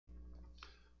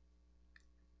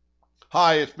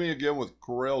Hi, it's me again with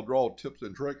Corel Draw Tips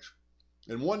and Tricks.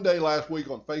 And one day last week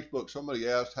on Facebook, somebody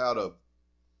asked how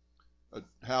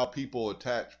people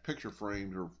attach picture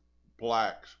frames or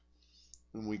plaques,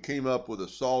 and we came up with a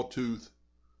sawtooth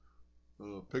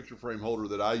picture frame holder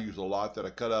that I use a lot that I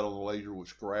cut out on the laser with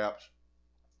scraps.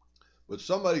 But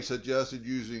somebody suggested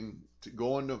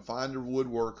going to find a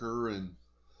woodworker and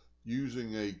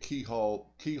using a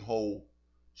keyhole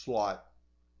slot.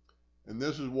 And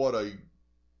this is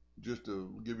just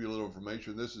to give you a little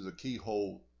information, this is a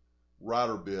keyhole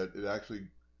router bit. It actually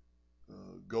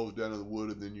goes down in the wood,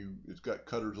 and then it's got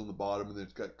cutters on the bottom, and then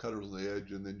it's got cutters on the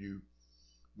edge, and then you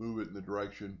move it in the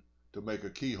direction to make a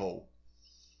keyhole.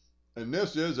 And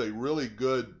this is a really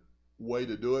good way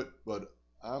to do it, but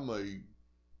I'm a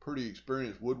pretty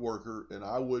experienced woodworker, and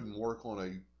I wouldn't work on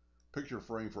a picture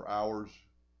frame for hours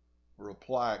or a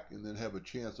plaque and then have a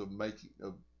chance of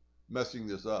messing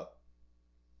this up.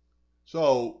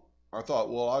 So I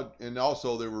thought, well, and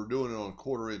also they were doing it on a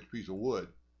 1/4 inch piece of wood.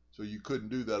 So you couldn't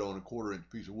do that on a 1/4 inch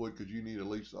piece of wood because you need at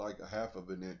least like a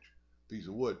 1/2 inch piece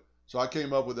of wood. So I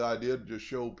came up with the idea to just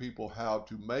show people how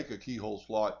to make a keyhole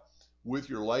slot with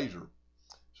your laser.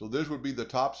 So this would be the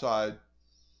top side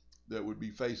that would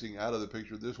be facing out of the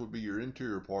picture. This would be your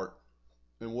interior part.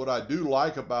 And what I do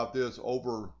like about this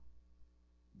over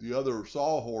the other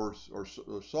sawhorse or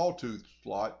sawtooth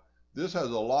slot, this has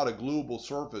a lot of gluable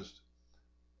surface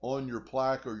on your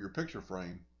plaque or your picture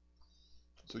frame.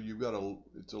 So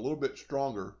it's a little bit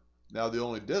stronger. Now the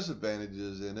only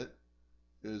disadvantages in it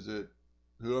is that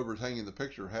whoever's hanging the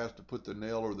picture has to put the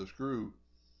nail or the screw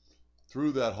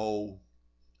through that hole,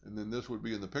 and then this would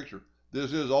be in the picture.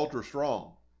 This is ultra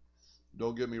strong.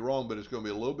 Don't get me wrong, but it's going to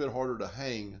be a little bit harder to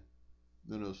hang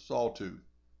than a sawtooth.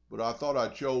 But I thought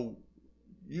I'd show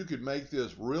you could make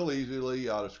this real easily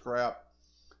out of scrap.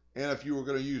 And if you were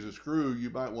going to use a screw, you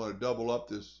might want to double up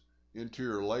this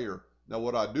interior layer. Now,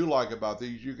 what I do like about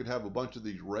these, you could have a bunch of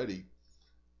these ready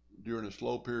during a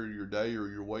slow period of your day, or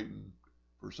you're waiting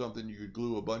for something. You could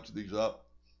glue a bunch of these up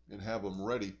and have them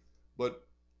ready. But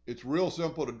it's real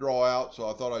simple to draw out, so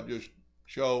I thought I'd just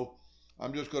show.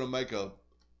 I'm just going to make a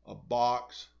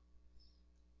box,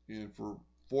 and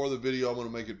for the video, I'm going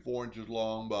to make it 4 inches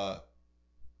long by,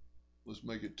 let's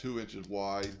make it 2 inches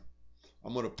wide.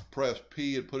 I'm going to press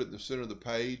P and put it in the center of the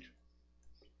page.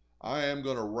 I am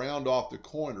going to round off the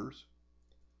corners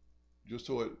just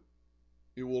so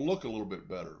it will look a little bit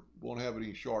better. It won't have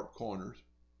any sharp corners.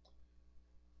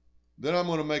 Then I'm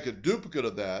going to make a duplicate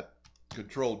of that,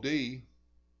 Control D,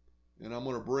 and I'm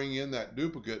going to bring in that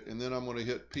duplicate, and then I'm going to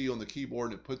hit P on the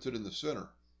keyboard and it puts it in the center.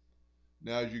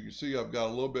 Now, as you can see, I've got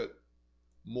a little bit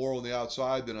more on the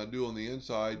outside than I do on the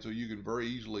inside, so you can very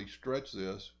easily stretch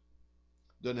this.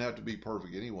 Doesn't have to be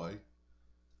perfect anyway.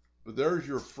 But there's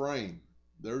your frame.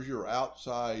 There's your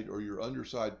outside or your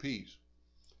underside piece.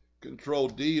 Control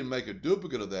D and make a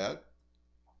duplicate of that.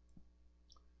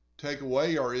 Take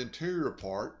away our interior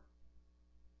part.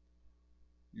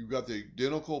 You've got the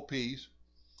identical piece.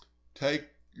 Take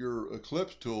your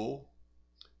ellipse tool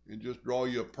and just draw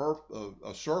you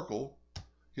a circle.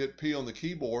 Hit P on the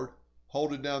keyboard.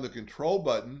 Hold it down the control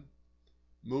button.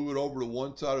 Move it over to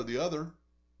one side or the other.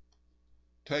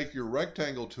 Take your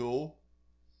rectangle tool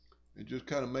and just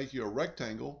kind of make you a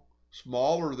rectangle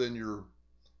smaller than your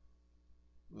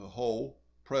hole.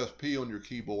 Press P on your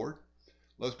keyboard.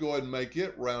 Let's go ahead and make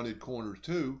it rounded corners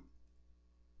too,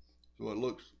 so it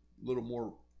looks a little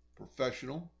more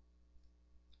professional.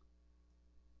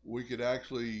 We could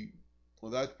actually,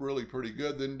 well, that's really pretty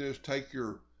good. Then just take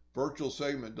your virtual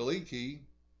segment delete key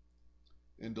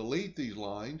and delete these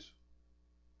lines.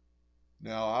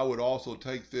 Now I would also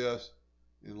take this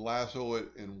and lasso it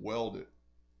and weld it.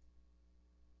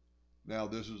 Now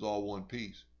this is all one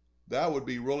piece. That would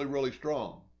be really, really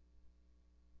strong.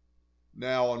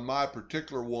 Now on my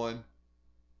particular one,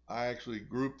 I actually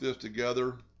grouped this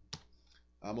together.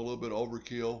 I'm a little bit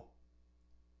overkill.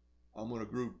 I'm going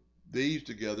to group these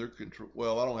together.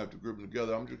 Well, I don't have to group them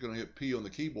together. I'm just going to hit P on the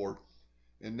keyboard.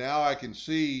 And now I can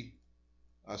see,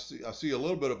 I see a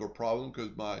little bit of a problem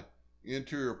because my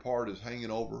interior part is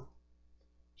hanging over.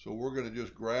 So we're going to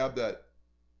just grab that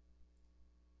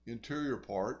interior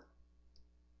part.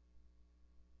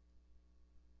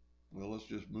 Well, let's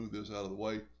just move this out of the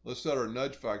way. Let's set our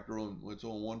nudge factor on, it's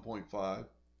on 1.5.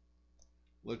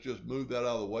 Let's just move that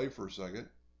out of the way for a second.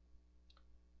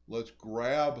 Let's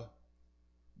grab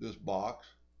this box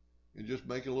and just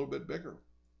make it a little bit bigger.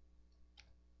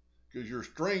 Because your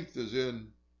strength is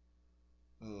in,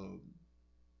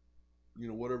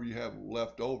 whatever you have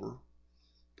left over.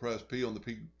 Press P on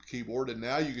the keyboard, and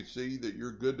now you can see that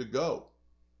you're good to go.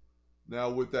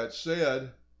 Now, with that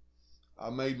said, I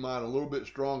made mine a little bit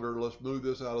stronger. Let's move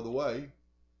this out of the way.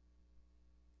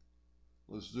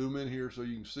 Let's zoom in here so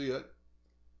you can see it.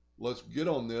 Let's get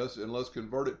on this and let's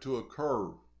convert it to a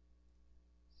curve.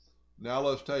 Now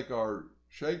let's take our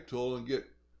shape tool and get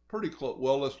pretty close.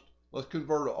 Well, let's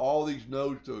convert all these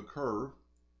nodes to a curve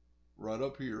right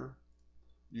up here.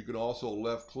 You can also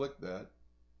left click that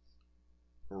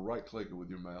or right click it with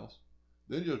your mouse.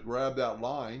 Then just grab that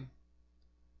line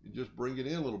and just bring it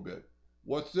in a little bit.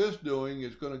 What's this doing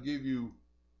is going to give you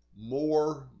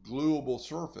more gluable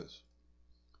surface.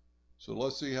 So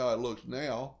let's see how it looks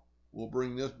now. We'll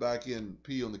bring this back in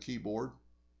P on the keyboard.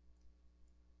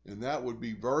 And that would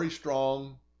be very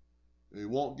strong. It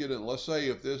won't get in. Let's say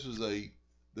if this is the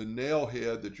nail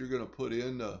head that you're going to put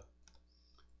into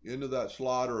that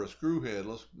slot or a screw head,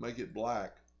 let's make it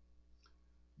black.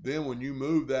 Then when you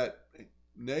move that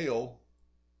nail,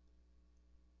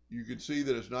 you can see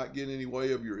that it's not getting any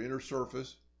way of your inner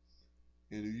surface.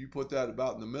 And if you put that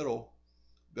about in the middle,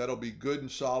 that'll be good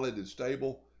and solid and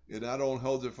stable. It not only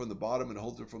holds it from the bottom, it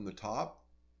holds it from the top.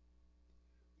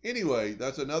 Anyway,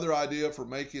 that's another idea for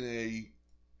making a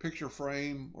picture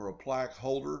frame or a plaque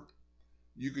holder.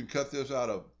 You can cut this out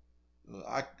of,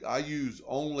 I use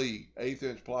only 1/8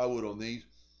 inch plywood on these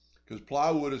because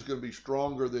plywood is going to be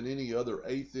stronger than any other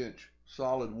 1/8 inch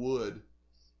solid wood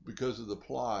because of the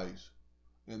plies,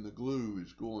 and the glue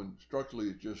is going, structurally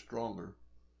it's just stronger.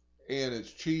 And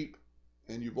it's cheap,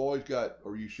 and you've always got,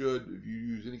 or you should, if you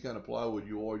use any kind of plywood,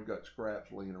 you always got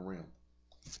scraps laying around.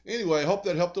 Anyway, I hope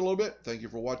that helped a little bit. Thank you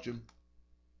for watching.